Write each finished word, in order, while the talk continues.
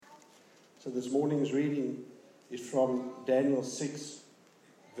So this morning's reading is from Daniel 6,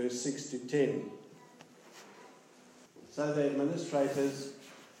 verse 6 to 10. So the administrators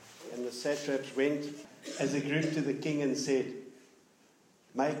and the satraps went as a group to the king and said,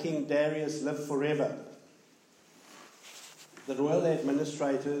 "May King Darius live forever." The royal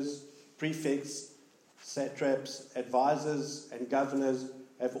administrators, prefects, satraps, advisors, and governors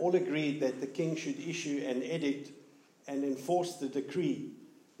have all agreed that the king should issue an edict and enforce the decree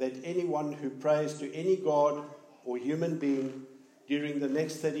that anyone who prays to any god or human being during the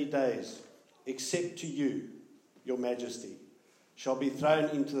next 30 days, except to you, your majesty, shall be thrown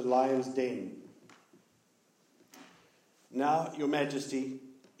into the lion's den. Now, your majesty,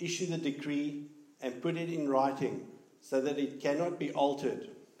 issue the decree and put it in writing so that it cannot be altered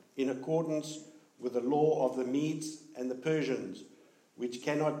in accordance with the law of the Medes and the Persians, which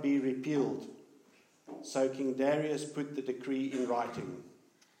cannot be repealed. So King Darius put the decree in writing.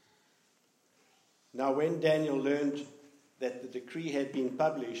 Now when Daniel learned that the decree had been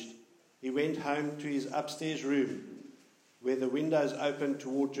published, he went home to his upstairs room, where the windows opened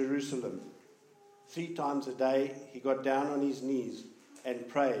toward Jerusalem. 3 times a day he got down on his knees and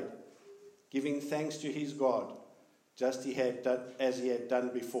prayed, giving thanks to his God, just as he had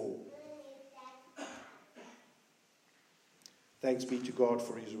done before. Thanks be to God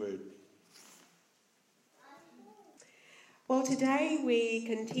for his word. Well, today we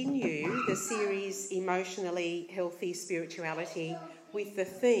continue the series Emotionally Healthy Spirituality with the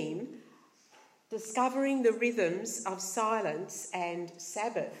theme Discovering the Rhythms of Silence and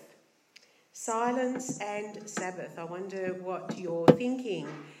Sabbath. Silence and Sabbath. I wonder what you're thinking,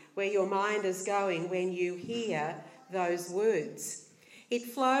 where your mind is going when you hear those words. It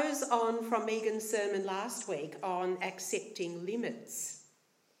flows on from Megan's sermon last week on accepting limits,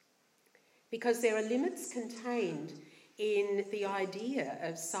 because there are limits contained in the idea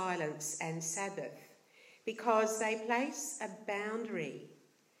of silence and Sabbath, because they place a boundary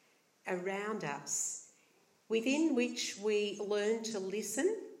around us within which we learn to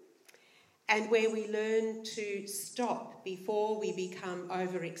listen and where we learn to stop before we become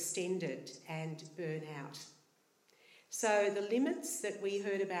overextended and burn out. So the limits that we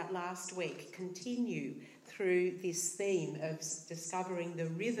heard about last week continue through this theme of discovering the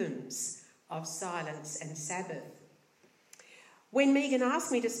rhythms of silence and Sabbath. When Megan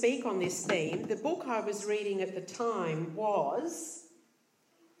asked me to speak on this theme, the book I was reading at the time was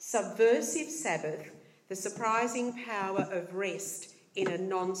Subversive Sabbath, The Surprising Power of Rest in a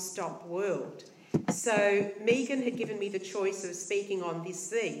Non-Stop World. So Megan had given me the choice of speaking on this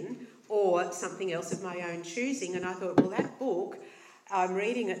theme or something else of my own choosing, and I thought, well, that book I'm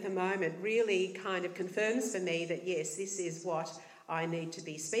reading at the moment really kind of confirms for me that, yes, this is what I need to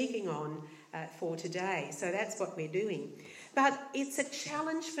be speaking on for today. So that's what we're doing. But it's a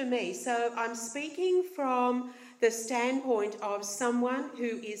challenge for me. So I'm speaking from the standpoint of someone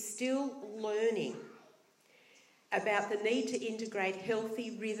who is still learning about the need to integrate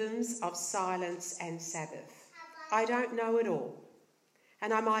healthy rhythms of silence and Sabbath. I don't know it all,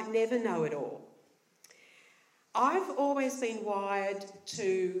 and I might never know it all. I've always been wired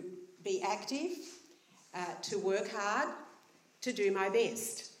to be active, to work hard, to do my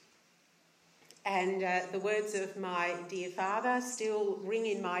best. And the words of my dear father still ring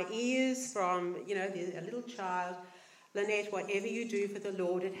in my ears from, a little child, Lynette, whatever you do for the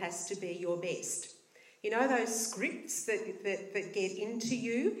Lord, it has to be your best. You know those scripts that get into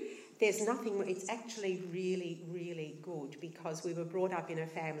you? There's nothing, it's actually really, really good, because we were brought up in a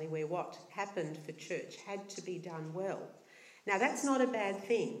family where what happened for church had to be done well. Now, that's not a bad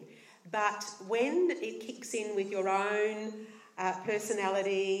thing, but when it kicks in with your own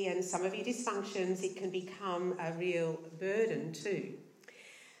personality and some of your dysfunctions, it can become a real burden too.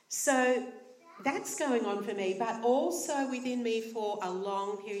 So that's going on for me, but also within me for a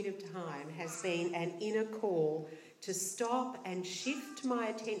long period of time has been an inner call to stop and shift my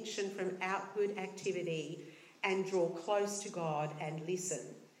attention from outward activity and draw close to God and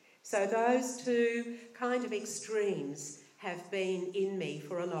listen. So those two kind of extremes have been in me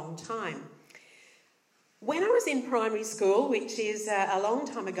for a long time. When I was in primary school, which is a long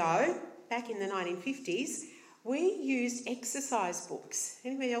time ago, back in the 1950s, we used exercise books.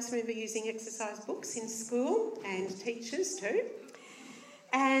 Anybody else remember using exercise books in school? And teachers too.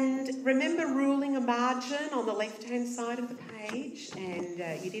 And remember ruling a margin on the left-hand side of the page, and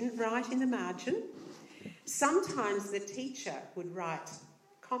you didn't write in the margin. Sometimes the teacher would write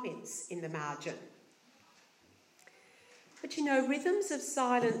comments in the margin. But rhythms of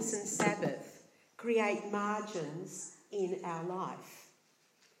silence and Sabbath create margins in our life.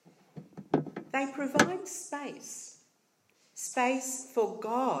 They provide space for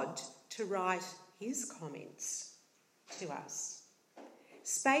God to write his comments to us.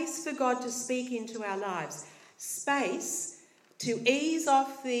 Space for God to speak into our lives. Space to ease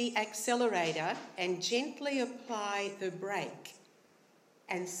off the accelerator and gently apply the brake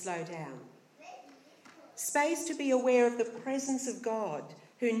and slow down. Space to be aware of the presence of God,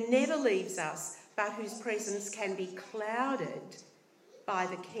 who never leaves us, but whose presence can be clouded by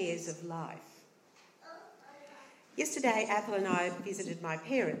the cares of life. Yesterday, Athel and I visited my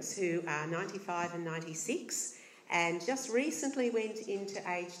parents, who are 95 and 96, and just recently went into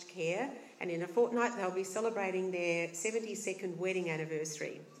aged care, and in a fortnight they'll be celebrating their 72nd wedding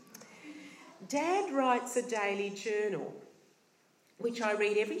anniversary. Dad writes a daily journal, which I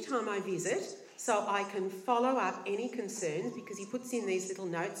read every time I visit, so I can follow up any concerns, because he puts in these little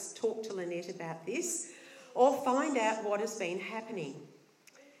notes, talk to Lynette about this, or find out what has been happening.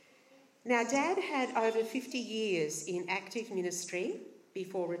 Now, Dad had over 50 years in active ministry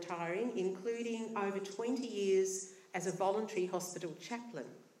before retiring, including over 20 years as a voluntary hospital chaplain.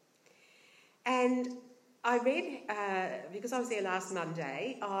 And I read, because I was there last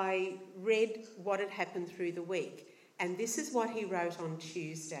Monday, I read what had happened through the week. And this is what he wrote on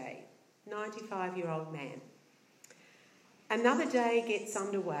Tuesday. 95-year-old man. Another day gets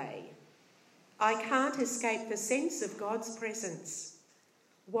underway. I can't escape the sense of God's presence.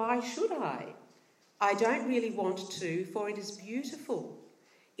 Why should I? I don't really want to, for it is beautiful.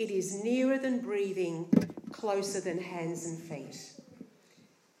 It is nearer than breathing, closer than hands and feet.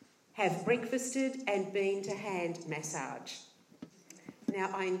 Have breakfasted and been to hand massage. Now,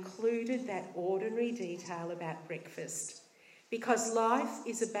 I included that ordinary detail about breakfast because life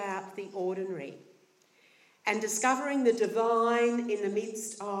is about the ordinary and discovering the divine in the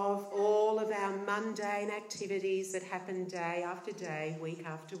midst of all of our mundane activities that happen day after day, week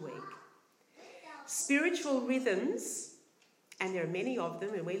after week. Spiritual rhythms, and there are many of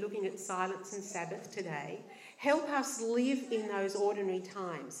them, and we're looking at silence and Sabbath today, help us live in those ordinary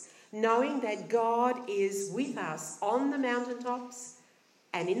times, knowing that God is with us on the mountaintops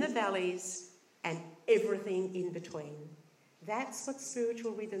and in the valleys and everything in between. That's what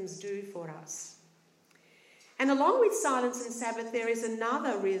spiritual rhythms do for us. And along with silence and Sabbath, there is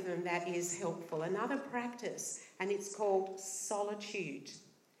another rhythm that is helpful, another practice, and it's called solitude.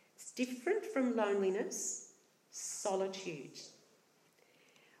 It's different from loneliness, solitude.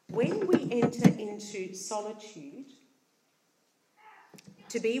 When we enter into solitude,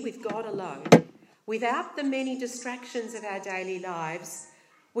 to be with God alone, without the many distractions of our daily lives,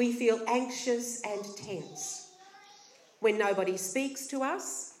 we feel anxious and tense. When nobody speaks to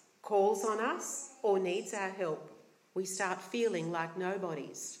us, calls on us, or needs our help, we start feeling like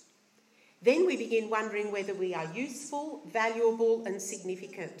nobodies. Then we begin wondering whether we are useful, valuable, and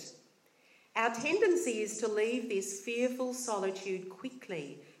significant. Our tendency is to leave this fearful solitude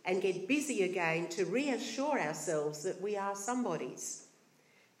quickly and get busy again to reassure ourselves that we are somebodies.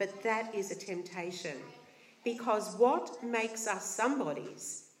 But that is a temptation, because what makes us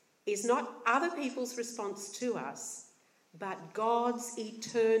somebodies is not other people's response to us, but God's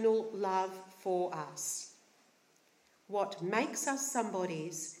eternal love for us. What makes us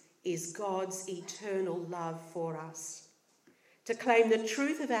somebodies is God's eternal love for us. To claim the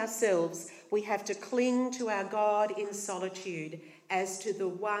truth of ourselves, we have to cling to our God in solitude as to the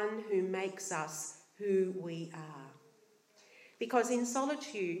one who makes us who we are. Because in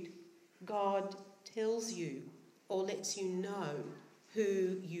solitude, God tells you or lets you know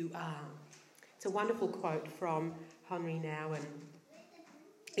who you are. It's a wonderful quote from Henry Nouwen.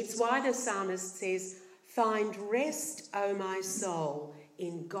 It's why the psalmist says, "Find rest, O my soul,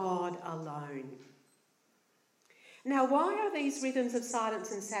 in God alone." Now, why are these rhythms of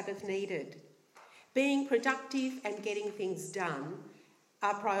silence and Sabbath needed? Being productive and getting things done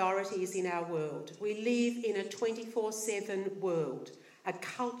are priorities in our world. We live in a 24/7 world, a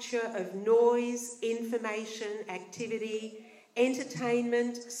culture of noise, information, activity,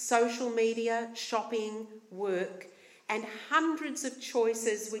 entertainment, social media, shopping, work, and hundreds of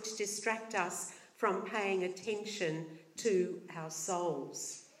choices which distract us from paying attention to our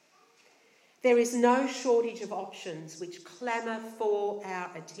souls. There is no shortage of options which clamour for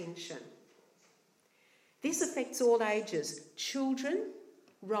our attention. This affects all ages, children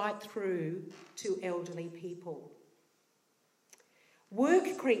right through to elderly people.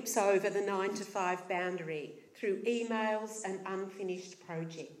 Work creeps over the 9 to 5 boundary through emails and unfinished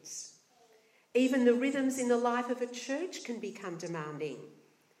projects. Even the rhythms in the life of a church can become demanding.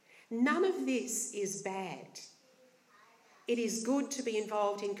 None of this is bad. It is good to be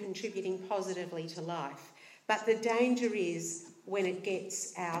involved in contributing positively to life, but the danger is when it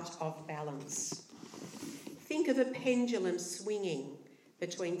gets out of balance. Think of a pendulum swinging.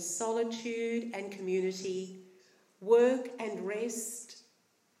 between solitude and community, work and rest,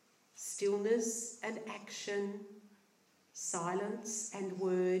 stillness and action, silence and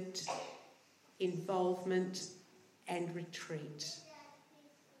word, involvement and retreat.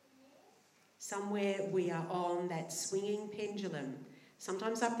 Somewhere we are on that swinging pendulum,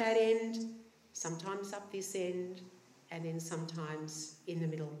 sometimes up that end, sometimes up this end, and then sometimes in the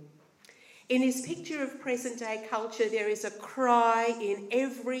middle. In this picture of present-day culture, there is a cry in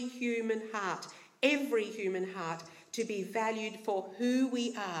every human heart, to be valued for who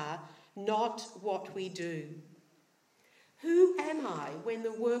we are, not what we do. Who am I when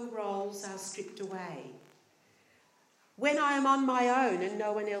the work roles are stripped away? When I am on my own and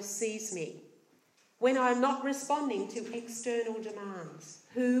no one else sees me? When I am not responding to external demands?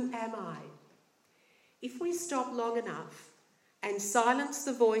 Who am I? If we stop long enough and silence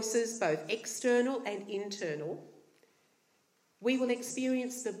the voices, both external and internal, we will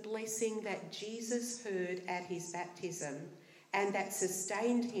experience the blessing that Jesus heard at his baptism and that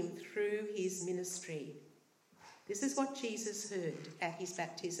sustained him through his ministry. This is what Jesus heard at his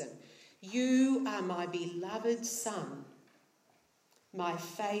baptism. You are my beloved Son. My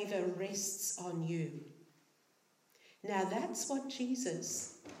favour rests on you. Now that's what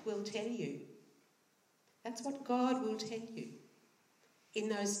Jesus will tell you. That's what God will tell you in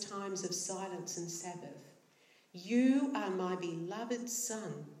those times of silence and Sabbath. You are my beloved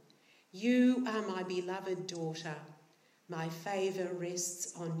Son. You are my beloved daughter. My favour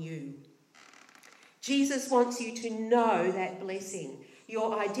rests on you. Jesus wants you to know that blessing,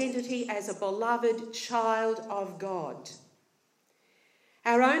 your identity as a beloved child of God.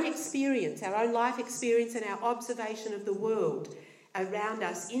 Our own experience, our own life experience and our observation of the world around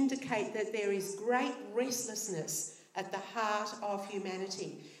us indicate that there is great restlessness at the heart of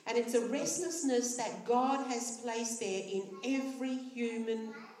humanity. And it's a restlessness that God has placed there in every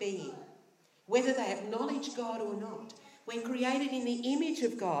human being, whether they acknowledge God or not. We're created in the image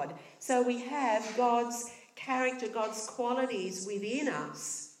of God, so we have God's character, God's qualities within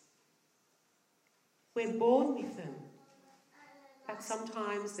us. We're born with them. But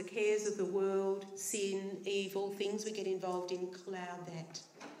sometimes the cares of the world, sin, evil, things we get involved in cloud that.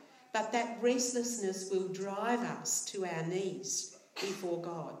 But that restlessness will drive us to our knees before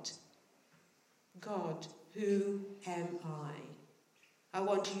God. God, who am I? I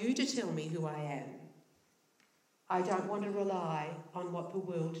want you to tell me who I am. I don't want to rely on what the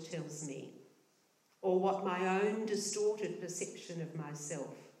world tells me or what my own distorted perception of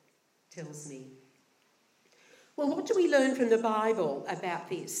myself tells me. Well, what do we learn from the Bible about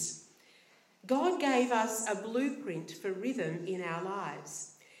this? God gave us a blueprint for rhythm in our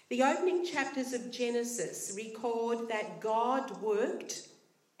lives. The opening chapters of Genesis record that God worked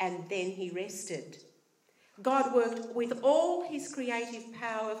and then he rested. God worked with all his creative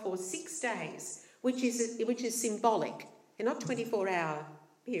power for 6 days, which is symbolic. They're not 24-hour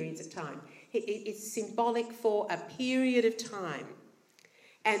periods of time. It's symbolic for a period of time.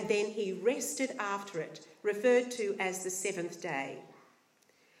 And then he rested after it, referred to as the seventh day.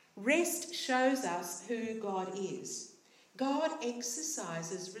 Rest shows us who God is. God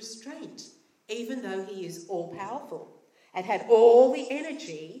exercises restraint, even though he is all-powerful and had all the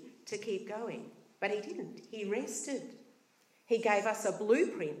energy to keep going. But he didn't. He rested. He gave us a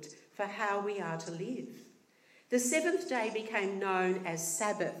blueprint for how we are to live. The seventh day became known as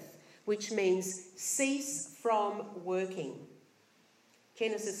Sabbath, which means cease from working.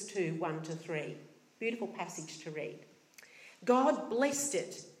 Genesis 2, 1-3. Beautiful passage to read. God blessed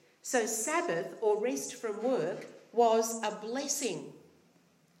it. So Sabbath, or rest from work, was a blessing.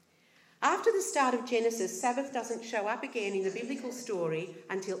 After the start of Genesis, Sabbath doesn't show up again in the biblical story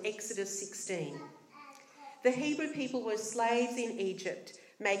until Exodus 16. The Hebrew people were slaves in Egypt,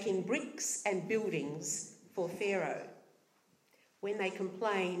 making bricks and buildings for Pharaoh. When they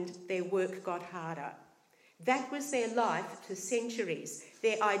complained, their work got harder. That was their life for centuries.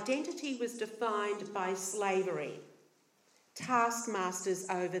 Their identity was defined by slavery, taskmasters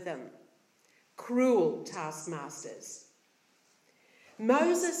over them, cruel taskmasters.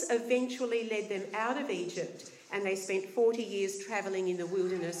 Moses eventually led them out of Egypt and they spent 40 years travelling in the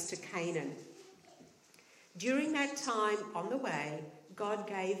wilderness to Canaan. During that time on the way, God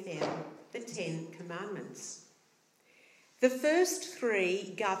gave them the 10 Commandments. The first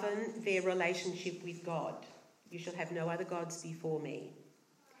 3 govern their relationship with God. You shall have no other gods before me.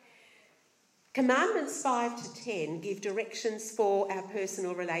 Commandments 5-10 give directions for our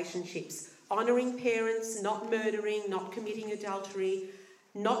personal relationships. Honouring parents, not murdering, not committing adultery,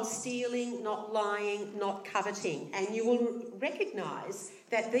 not stealing, not lying, not coveting. And you will recognise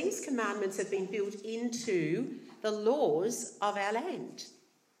that these commandments have been built into the laws of our land.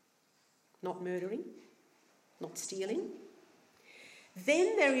 Not murdering, not stealing.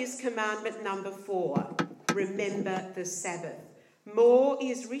 Then there is commandment number 4, remember the Sabbath. More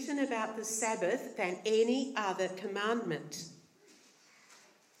is written about the Sabbath than any other commandment.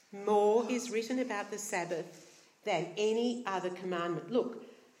 More is written about the Sabbath than any other commandment. Look,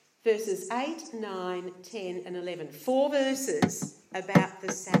 verses 8, 9, 10 and 11. 4 verses about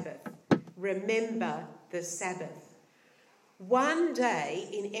the Sabbath. Remember the Sabbath. One day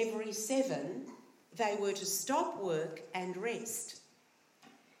in every 7, they were to stop work and rest.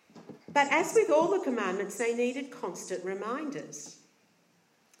 But as with all the commandments, they needed constant reminders.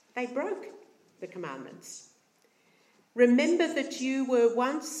 They broke the commandments. Remember that you were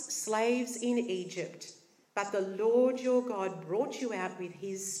once slaves in Egypt, but the Lord your God brought you out with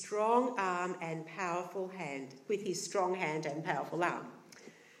his strong arm and powerful hand, with his strong hand and powerful arm.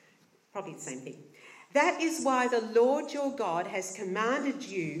 Probably the same thing. That is why the Lord your God has commanded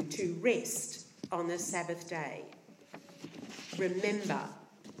you to rest on the Sabbath day. Remember.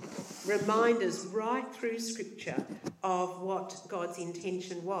 Reminders right through Scripture of what God's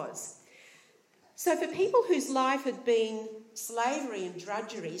intention was. So for people whose life had been slavery and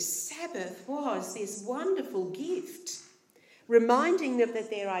drudgery, Sabbath was this wonderful gift, reminding them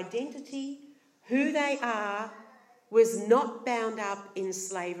that their identity, who they are, was not bound up in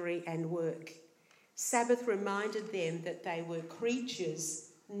slavery and work. Sabbath reminded them that they were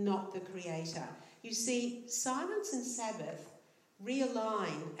creatures, not the Creator. You see, silence and Sabbath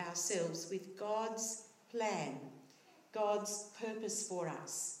realign ourselves with God's plan, God's purpose for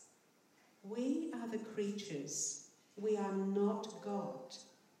us. We are the creatures. We are not God.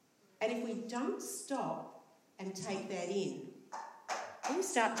 And if we don't stop and take that in, we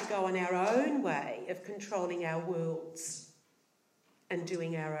start to go on our own way of controlling our worlds and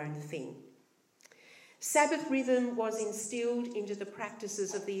doing our own thing. Sabbath rhythm was instilled into the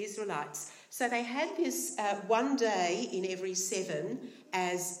practices of the Israelites. So they had this one day in every 7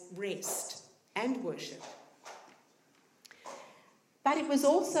 as rest and worship. But it was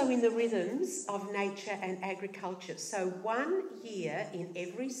also in the rhythms of nature and agriculture. So 1 year in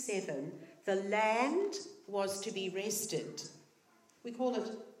every 7, the land was to be rested. We call it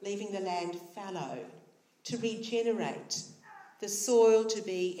leaving the land fallow, to regenerate, the soil to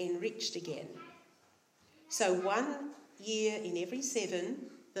be enriched again. So 1 year in every 7,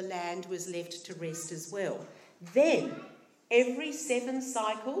 the land was left to rest as well. Then, every 7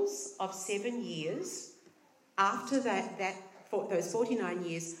 cycles of 7 years, after those 49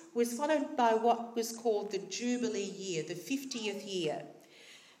 years, was followed by what was called the Jubilee year, the 50th year.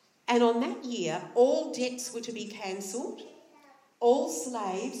 And on that year, all debts were to be cancelled, all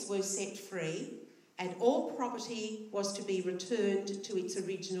slaves were set free, and all property was to be returned to its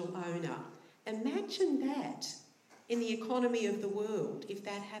original owner. Imagine that in the economy of the world, if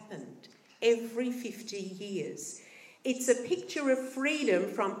that happened every 50 years. It's a picture of freedom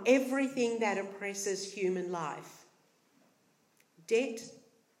from everything that oppresses human life. Debt,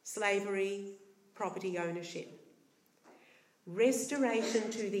 slavery, property ownership.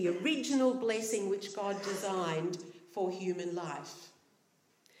 Restoration to the original blessing which God designed for human life.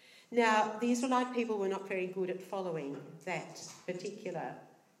 Now, the Israelite people were not very good at following that particular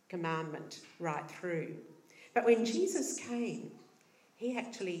commandment right through. But when Jesus came, he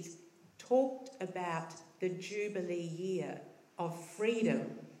actually talked about the Jubilee year of freedom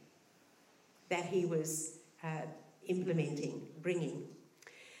that he was implementing, bringing.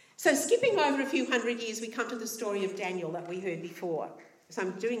 So skipping over a few hundred years, we come to the story of Daniel that we heard before. So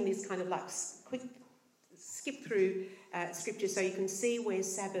I'm doing this kind of like quick skip through scripture so you can see where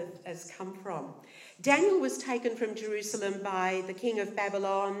Sabbath has come from. Daniel was taken from Jerusalem by the king of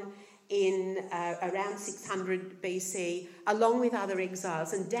Babylon in around 600 BC, along with other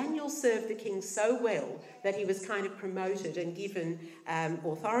exiles. And Daniel served the king so well that he was kind of promoted and given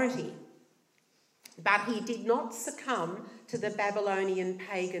authority. But he did not succumb to the Babylonian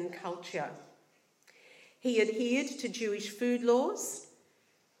pagan culture. He adhered to Jewish food laws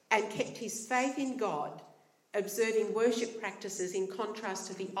and kept his faith in God, observing worship practices in contrast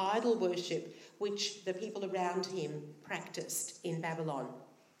to the idol worship which the people around him practiced in Babylon.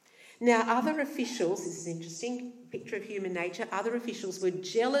 Now, other officials, this is an interesting picture of human nature, other officials were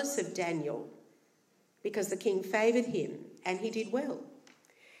jealous of Daniel because the king favoured him and he did well.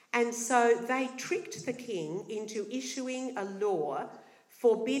 And so they tricked the king into issuing a law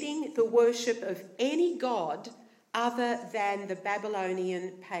forbidding the worship of any god other than the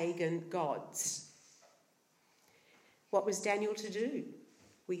Babylonian pagan gods. What was Daniel to do?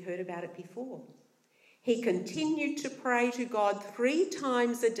 We heard about it before. He continued to pray to God 3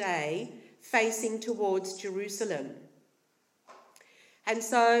 times a day facing towards Jerusalem. And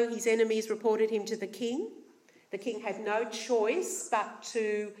so his enemies reported him to the king. The king had no choice but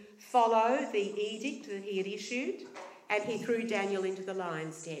to follow the edict that he had issued, and he threw Daniel into the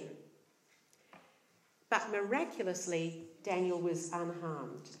lion's den. But miraculously, Daniel was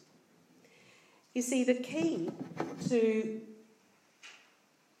unharmed. You see, the key to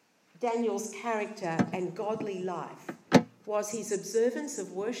Daniel's character and godly life was his observance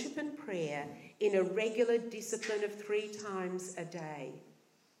of worship and prayer in a regular discipline of 3 times a day.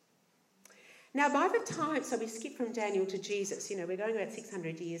 Now, by the time, so we skip from Daniel to Jesus, we're going about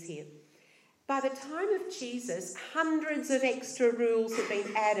 600 years here. By the time of Jesus, hundreds of extra rules had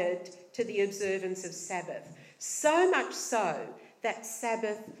been added to the observance of Sabbath. So much so that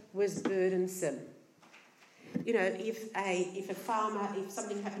Sabbath was burdensome. If a farmer, if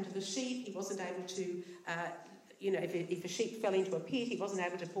something happened to the sheep, he wasn't able to, if a sheep fell into a pit, he wasn't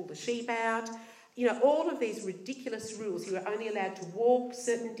able to pull the sheep out. All of these ridiculous rules. You were only allowed to walk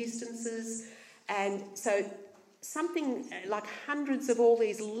certain distances. And so something like hundreds of all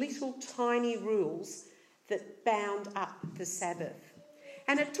these little tiny rules that bound up the Sabbath.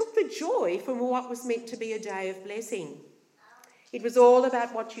 And it took the joy from what was meant to be a day of blessing. It was all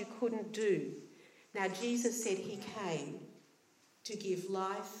about what you couldn't do. Now, Jesus said he came to give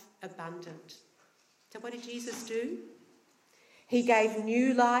life abundant. So what did Jesus do? He gave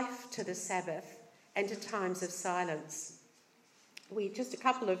new life to the Sabbath and to times of silence. Just a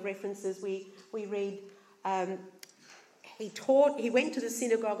couple of references. We read, he went to the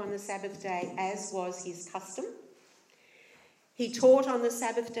synagogue on the Sabbath day, as was his custom. He taught on the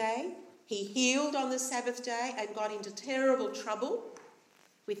Sabbath day. He healed on the Sabbath day and got into terrible trouble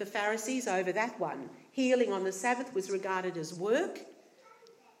with the Pharisees over that one. Healing on the Sabbath was regarded as work.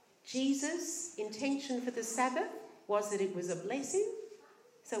 Jesus' intention for the Sabbath was that it was a blessing.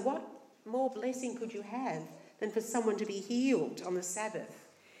 So what more blessing could you have than for someone to be healed on the Sabbath?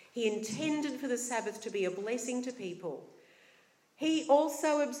 He intended for the Sabbath to be a blessing to people. He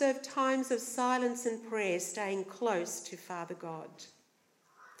also observed times of silence and prayer, staying close to Father God.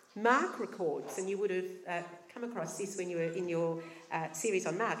 Mark records, and you would have come across this when you were in your series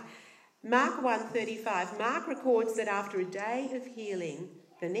on Mark. Mark 1:35, Mark records that after a day of healing,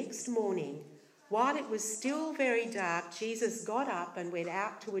 the next morning, while it was still very dark, Jesus got up and went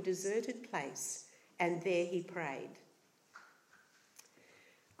out to a deserted place, and there he prayed.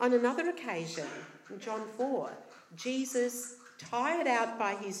 On another occasion, in John 4, Jesus, tired out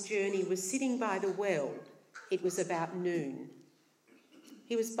by his journey, was sitting by the well. It was about noon.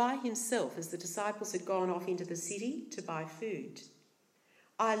 He was by himself as the disciples had gone off into the city to buy food.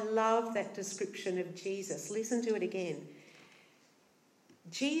 I love that description of Jesus. Listen to it again.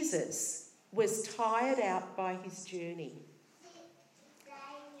 Jesus was tired out by his journey.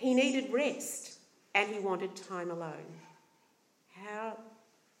 He needed rest and he wanted time alone.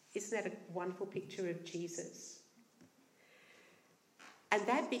 Isn't that a wonderful picture of Jesus? And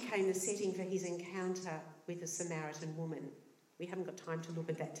that became the setting for his encounter with the Samaritan woman. We haven't got time to look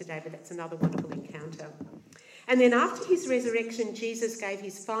at that today, but that's another wonderful encounter. And then after his resurrection, Jesus gave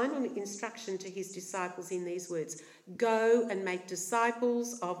his final instruction to his disciples in these words: "Go and make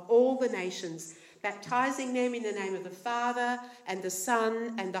disciples of all the nations, baptizing them in the name of the Father and the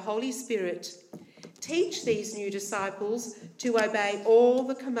Son and the Holy Spirit. Teach these new disciples to obey all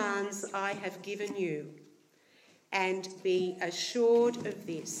the commands I have given you. And be assured of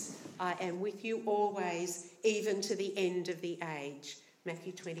this, I am with you always, even to the end of the age."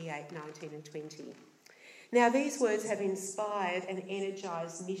 Matthew 28:19 and 20. Now, these words have inspired and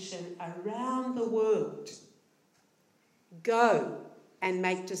energised mission around the world. Go and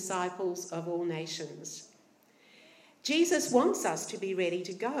make disciples of all nations. Jesus wants us to be ready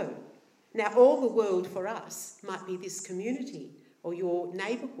to go. Now, all the world for us might be this community or your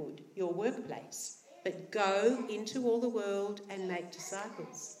neighbourhood, your workplace. But go into all the world and make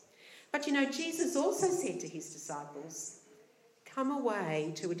disciples. But Jesus also said to his disciples, "Come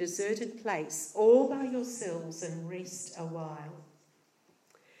away to a deserted place all by yourselves and rest a while."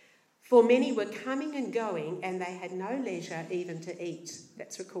 For many were coming and going, and they had no leisure even to eat.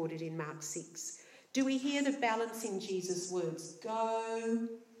 That's recorded in Mark 6. Do we hear the balance in Jesus' words? Go,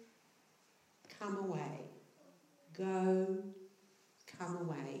 come away. Go, come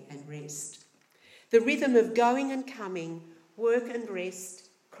away and rest. The rhythm of going and coming, work and rest,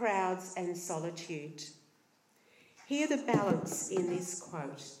 crowds and solitude. Hear the balance in this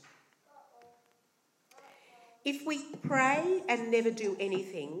quote. If we pray and never do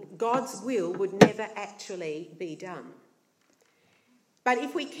anything, God's will would never actually be done. But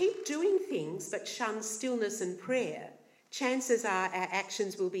if we keep doing things but shun stillness and prayer, chances are our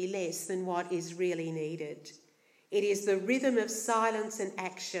actions will be less than what is really needed. It is the rhythm of silence and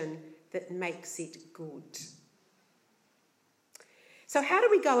action that makes it good. So how do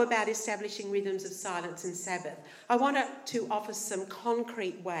we go about establishing rhythms of silence and Sabbath? I want to offer some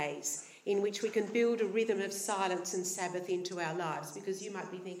concrete ways in which we can build a rhythm of silence and Sabbath into our lives, because you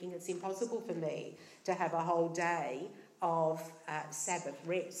might be thinking it's impossible for me to have a whole day of Sabbath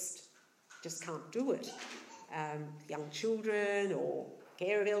rest. Just can't do it. Young children or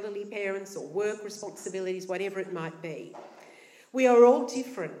care of elderly parents or work responsibilities, whatever it might be. We are all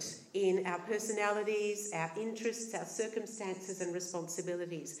different in our personalities, our interests, our circumstances and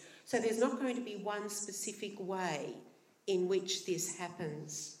responsibilities. So there's not going to be one specific way in which this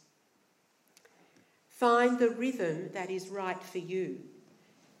happens. Find the rhythm that is right for you,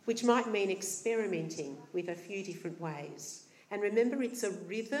 which might mean experimenting with a few different ways. And remember, it's a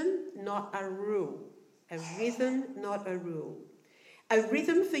rhythm, not a rule. A rhythm, not a rule. A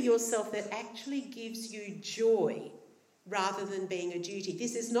rhythm for yourself that actually gives you joy rather than being a duty.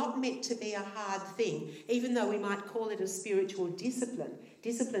 This is not meant to be a hard thing, even though we might call it a spiritual discipline.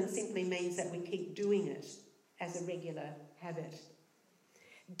 Discipline simply means that we keep doing it as a regular habit.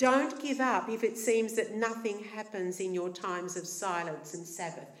 Don't give up if it seems that nothing happens in your times of silence and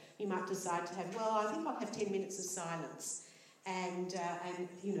Sabbath. You might decide to have, I think I'll have 10 minutes of silence. And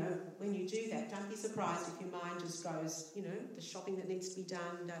you know, when you do that, don't be surprised if your mind just goes, the shopping that needs to be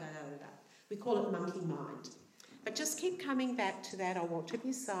done, da-da-da-da-da. We call it monkey mind. But just keep coming back to that. I want to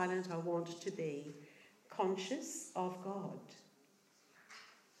be silent. I want to be conscious of God.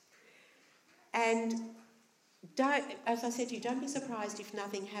 And as I said to you, don't be surprised if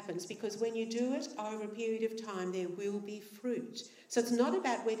nothing happens, because when you do it over a period of time, there will be fruit. So it's not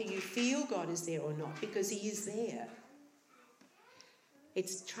about whether you feel God is there or not, because he is there.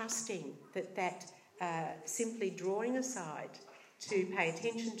 It's trusting that simply drawing aside to pay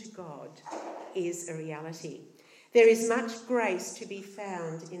attention to God is a reality. There is much grace to be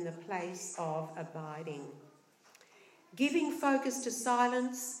found in the place of abiding. Giving focus to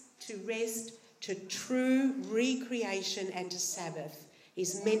silence, to rest, to true recreation and to Sabbath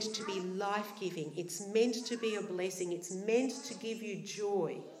is meant to be life-giving. It's meant to be a blessing. It's meant to give you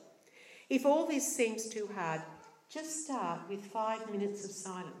joy. If all this seems too hard, just start with 5 minutes of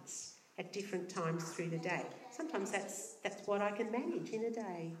silence at different times through the day. Sometimes that's what I can manage in a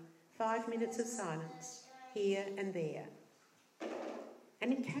day. 5 minutes of silence, here and there.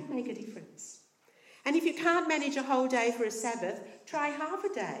 And it can make a difference. And if you can't manage a whole day for a Sabbath, try half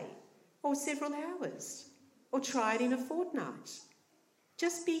a day or several hours, or try it in a fortnight.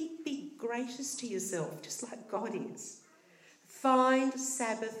 Just be gracious to yourself, just like God is. Find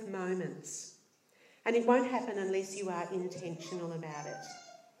Sabbath moments. And it won't happen unless you are intentional about it.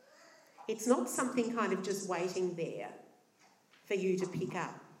 It's not something kind of just waiting there for you to pick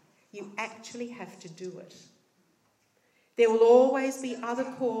up. You actually have to do it. There will always be other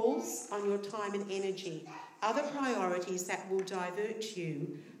calls on your time and energy, other priorities that will divert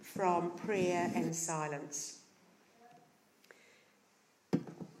you from prayer and silence.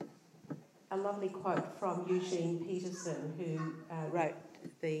 A lovely quote from Eugene Peterson, who wrote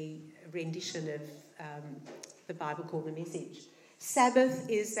the rendition of the Bible called The Message. Sabbath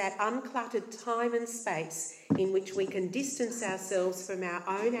is that uncluttered time and space in which we can distance ourselves from our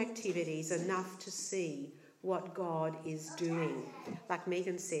own activities enough to see what God is doing. Like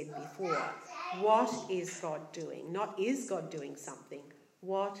Megan said before, what is God doing? Not is God doing something.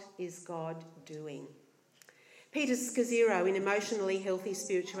 What is God doing? Peter Scazzero in Emotionally Healthy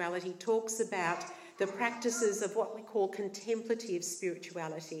Spirituality talks about the practices of what we call contemplative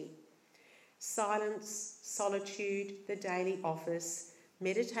spirituality. Silence, solitude, the daily office,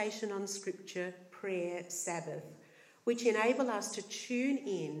 meditation on scripture, prayer, Sabbath, which enable us to tune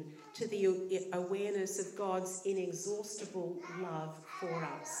in to the awareness of God's inexhaustible love for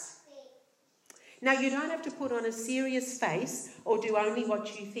us. Now, you don't have to put on a serious face or do only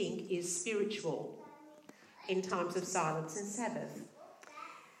what you think is spiritual in times of silence and Sabbath.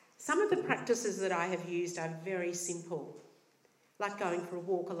 Some of the practices that I have used are very simple, like going for a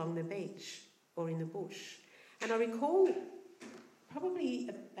walk along the beach or in the bush. And I recall probably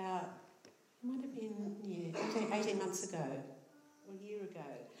about, it might have been 18 months ago or a year ago,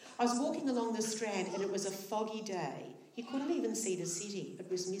 I was walking along the Strand and it was a foggy day. You couldn't even see the city.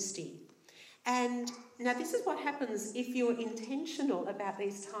 It was misty. And now this is what happens if you're intentional about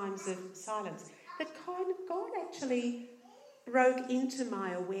these times of silence. That kind of God actually broke into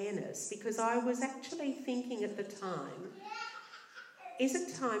my awareness, because I was actually thinking at the time, is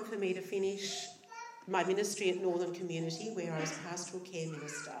it time for me to finish my ministry at Northern Community, where I was pastoral care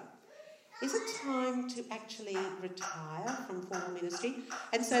minister, is it time to actually retire from formal ministry?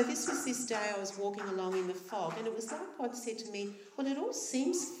 And so this was this day I was walking along in the fog, and it was like God said to me, well, it all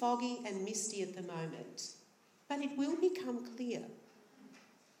seems foggy and misty at the moment, but it will become clear.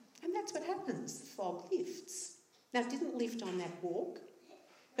 And that's what happens. The fog lifts. Now, it didn't lift on that walk,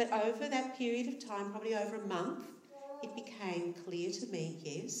 but over that period of time, probably over a month, it became clear to me,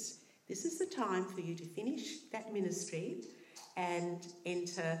 yes, this is the time for you to finish that ministry and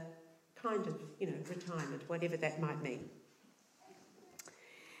enter kind of, retirement, whatever that might mean.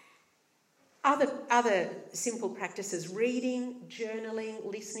 Other simple practices: reading, journaling,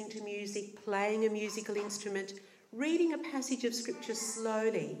 listening to music, playing a musical instrument, reading a passage of scripture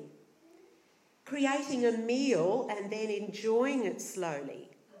slowly, creating a meal and then enjoying it slowly,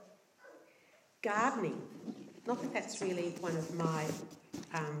 gardening. Not that that's really one of my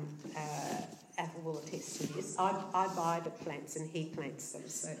Apple will attest to this. I buy the plants and he plants them,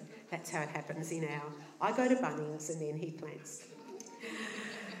 so that's how it happens I go to Bunnings and then he plants them.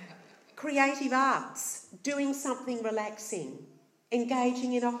 Creative arts, doing something relaxing,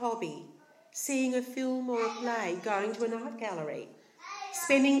 engaging in a hobby, seeing a film or a play, going to an art gallery,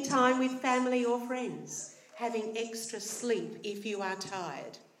 spending time with family or friends, having extra sleep if you are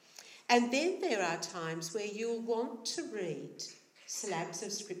tired. And then there are times where you'll want to read slabs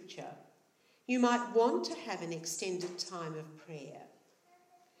of scripture. You might want to have an extended time of prayer.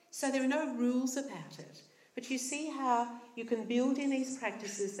 So there are no rules about it. But you see how you can build in these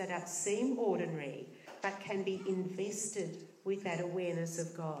practices that seem ordinary but can be invested with that awareness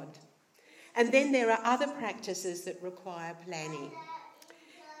of God. And then there are other practices that require planning.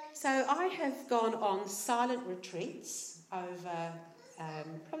 So I have gone on silent retreats over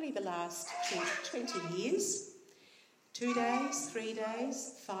probably the last 20 years. 2 days, 3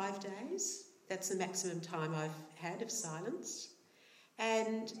 days, 5 days. That's the maximum time I've had of silence.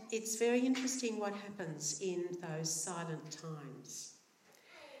 And it's very interesting what happens in those silent times.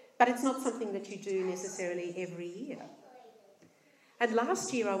 But it's not something that you do necessarily every year. And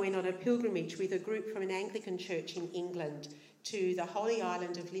last year I went on a pilgrimage with a group from an Anglican church in England to the holy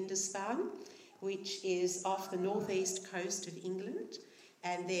island of Lindisfarne, which is off the northeast coast of England.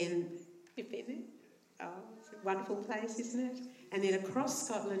 And then, you've been there? Oh, it's a wonderful place, isn't it? And then across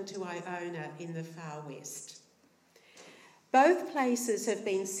Scotland to Iona in the far west. Both places have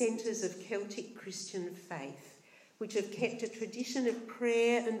been centres of Celtic Christian faith, which have kept a tradition of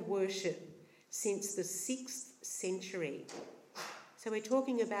prayer and worship since the 6th century. So we're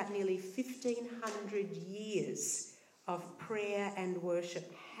talking about nearly 1,500 years of prayer and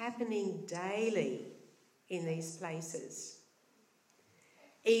worship happening daily in these places,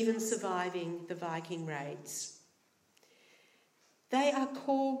 even surviving the Viking raids. They are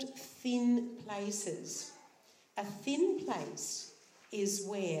called thin places. A thin place is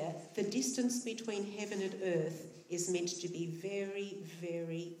where the distance between heaven and earth is meant to be very,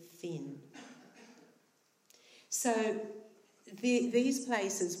 very thin. So these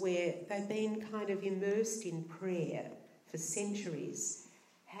places where they've been kind of immersed in prayer for centuries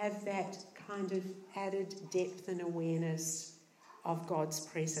have that kind of added depth and awareness of God's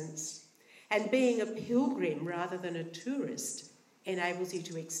presence. And being a pilgrim rather than a tourist enables you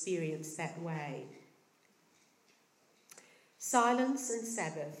to experience that way. Silence and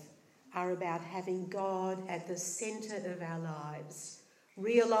Sabbath are about having God at the centre of our lives,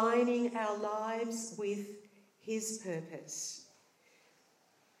 realigning our lives with His purpose,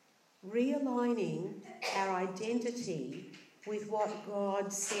 realigning our identity with what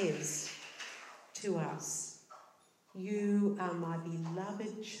God says to us. You are my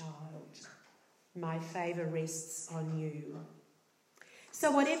beloved child. My favour rests on you. So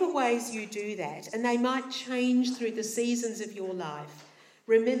whatever ways you do that, and they might change through the seasons of your life,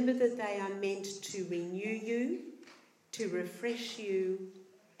 remember that they are meant to renew you, to refresh you,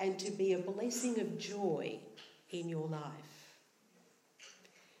 and to be a blessing of joy in your life.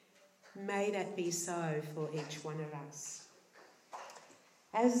 May that be so for each one of us.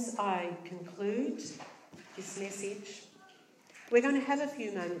 As I conclude this message, we're going to have a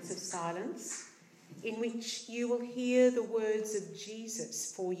few moments of silence in which you will hear the words of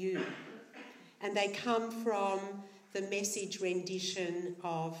Jesus for you. And they come from the message rendition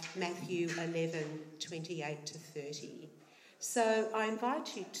of Matthew 11:28-30. So I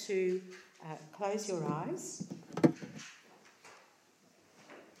invite you to close your eyes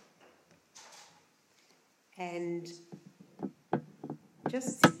and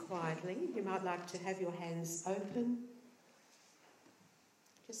just sit quietly. You might like to have your hands open.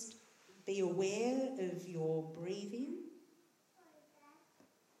 Just be aware of your breathing.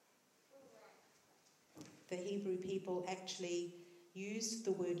 The Hebrew people actually used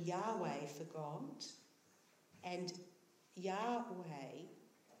the word Yahweh for God, and Yahweh,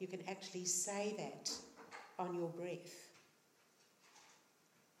 you can actually say that on your breath.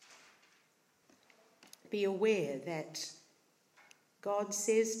 Be aware that God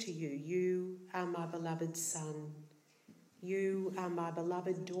says to you, you are my beloved son, you are my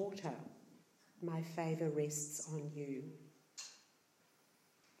beloved daughter, my favour rests on you.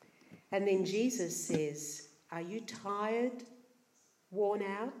 And then Jesus says, are you tired, worn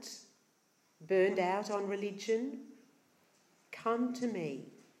out, burned out on religion? Come to me.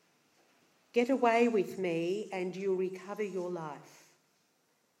 Get away with me and you'll recover your life.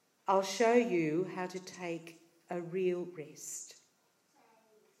 I'll show you how to take a real rest.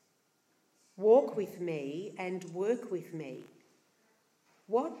 Walk with me and work with me.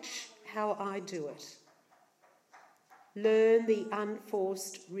 Watch how I do it. Learn the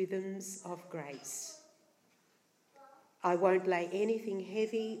unforced rhythms of grace. I won't lay anything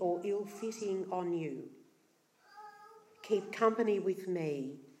heavy or ill-fitting on you. Keep company with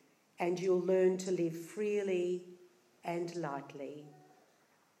me and you'll learn to live freely and lightly.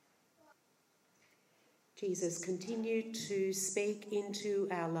 Jesus, continue to speak into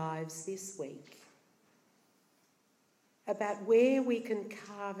our lives this week about where we can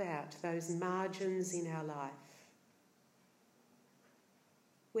carve out those margins in our life,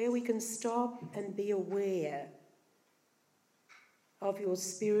 where we can stop and be aware of your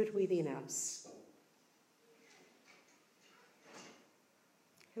Spirit within us.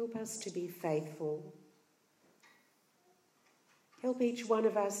 Help us to be faithful. Help each one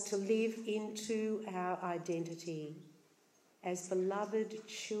of us to live into our identity as beloved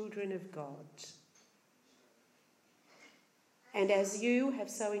children of God. And as you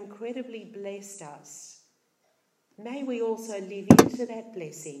have so incredibly blessed us, may we also live into that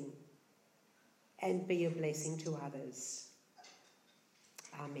blessing and be a blessing to others.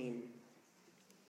 Amen.